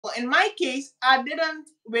Well, in my case, I didn't,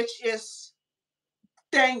 which is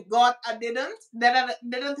thank God I didn't. That I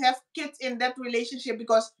didn't have kids in that relationship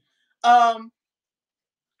because um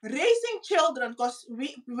raising children, because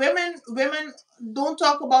we women don't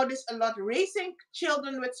talk about this a lot. Raising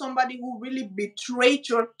children with somebody who really betrayed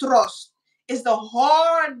your trust is the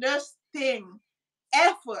hardest thing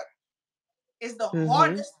ever. Is the Mm-hmm.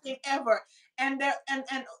 hardest thing ever. And the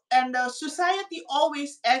and the society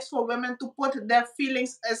always asks for women to put their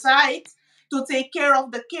feelings aside to take care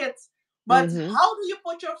of the kids. But Mm-hmm. how do you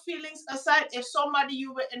put your feelings aside if somebody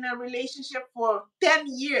you were in a relationship for 10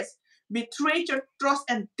 years betrayed your trust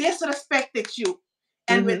and disrespected you?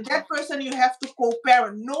 And with Mm-hmm. that person, you have to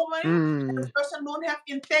co-parent, knowing that the Mm. person don't have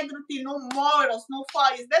integrity, no morals, no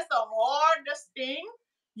values. That's the hardest thing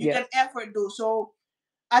you Yes. can ever do. So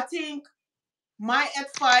I think my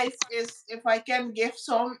advice is, if I can give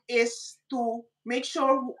some, is to make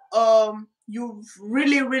sure you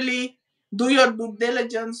really do your due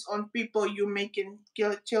diligence on people you making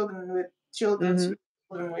Mm-hmm.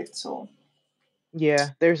 children with. So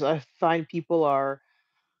Yeah. I find people are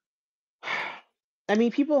I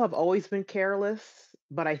mean, people have always been careless,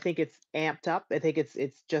 but I think it's amped up. I think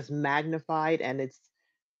it's just magnified and it's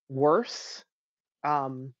worse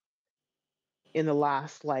um in the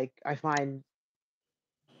last like I find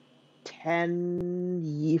 10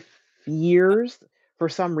 years. For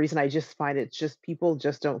some reason I just find it's just people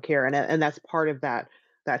just don't care, and that's part of that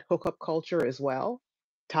hookup culture as well,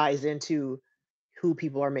 ties into who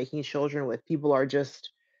people are making children with. People are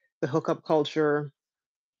just the hookup culture,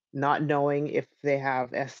 not knowing if they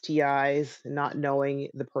have STIs, not knowing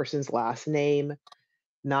the person's last name,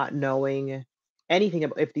 not knowing anything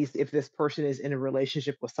about if this person is in a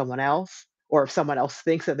relationship with someone else, or if someone else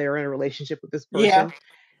thinks that they're in a relationship with this yeah. person,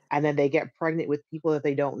 and then they get pregnant with people that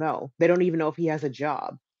they don't know. They don't even know if he has a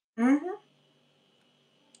job. Hmm.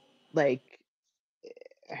 Like,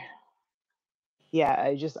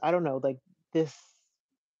 yeah, I don't know, like this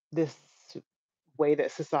this way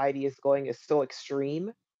that society is going is so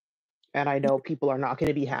extreme, and I know people are not going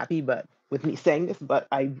to be happy but with me saying this, but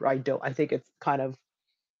I don't I think it's kind of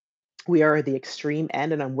we are at the extreme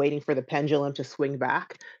end, and I'm waiting for the pendulum to swing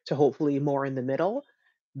back to hopefully more in the middle.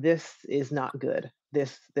 This is not good.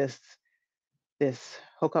 This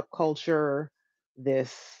hookup culture,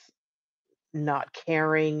 this not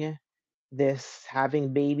caring, this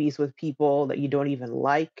having babies with people that you don't even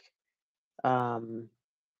um,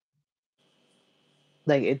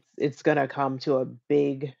 like it's gonna come to a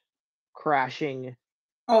big crashing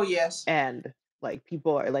Oh yes. end. Like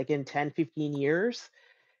people are like in 10, 15 years,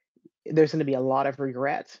 there's gonna be a lot of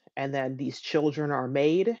regret, and then these children are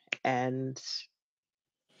made and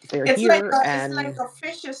they're here It's like and a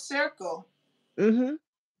vicious circle. mhm,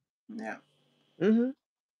 Yeah. mhm.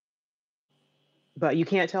 But you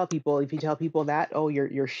can't tell people if you tell people that, "Oh,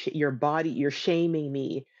 your body, you're shaming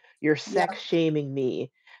me. You're Yeah. sex shaming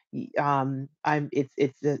me." I'm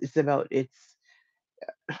it's about it's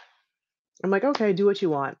I'm like, "Okay, do what you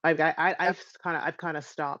want." Yeah. I've kind of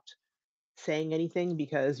stopped saying anything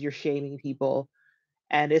because you're shaming people,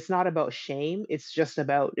 and it's not about shame. It's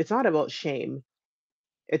not about shame.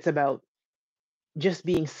 It's about just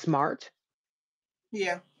being smart,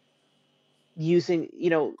 Yeah. using,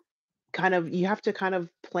 kind of you have to kind of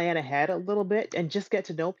plan ahead a little bit and just get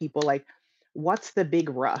to know people. Like, what's the big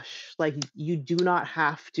rush? Like, you do not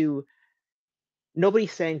have to.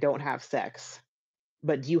 Nobody's saying don't have sex,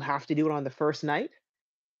 but do you have to do it on the first night?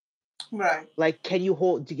 Right. Like, can you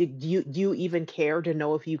hold? Do you even care to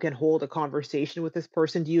know if you can hold a conversation with this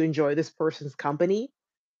person? Do you enjoy this person's company?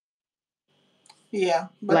 Yeah.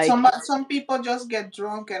 But Like, some people just get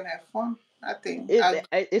drunk and have fun. I think.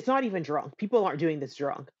 it's not even drunk. People aren't doing this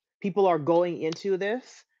drunk. People are going into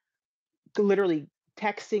this literally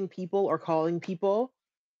texting people or calling people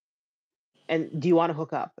and do you want to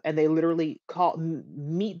hook up? And they literally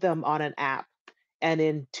meet them on an app, and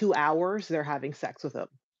in 2 hours they're having sex with them.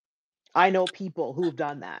 I know people who've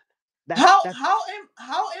done that. That's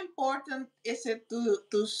How important is it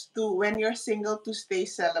to when you're single to stay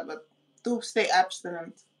celibate, to stay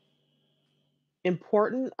abstinent?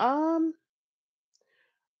 important.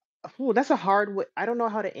 Ooh, that's a hard way. I don't know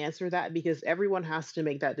how to answer that because everyone has to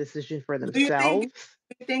make that decision for Do you think themselves.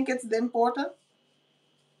 do you think it's important?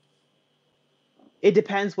 It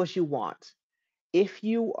depends what you want. If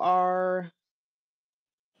you are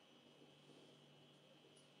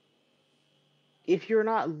if you're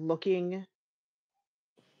not looking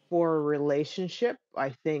for a relationship,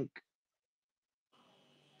 I think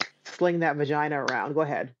sling that vagina around. Go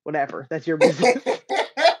ahead. Whatever. That's your business.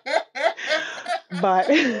 But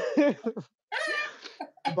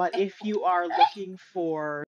But if you are looking for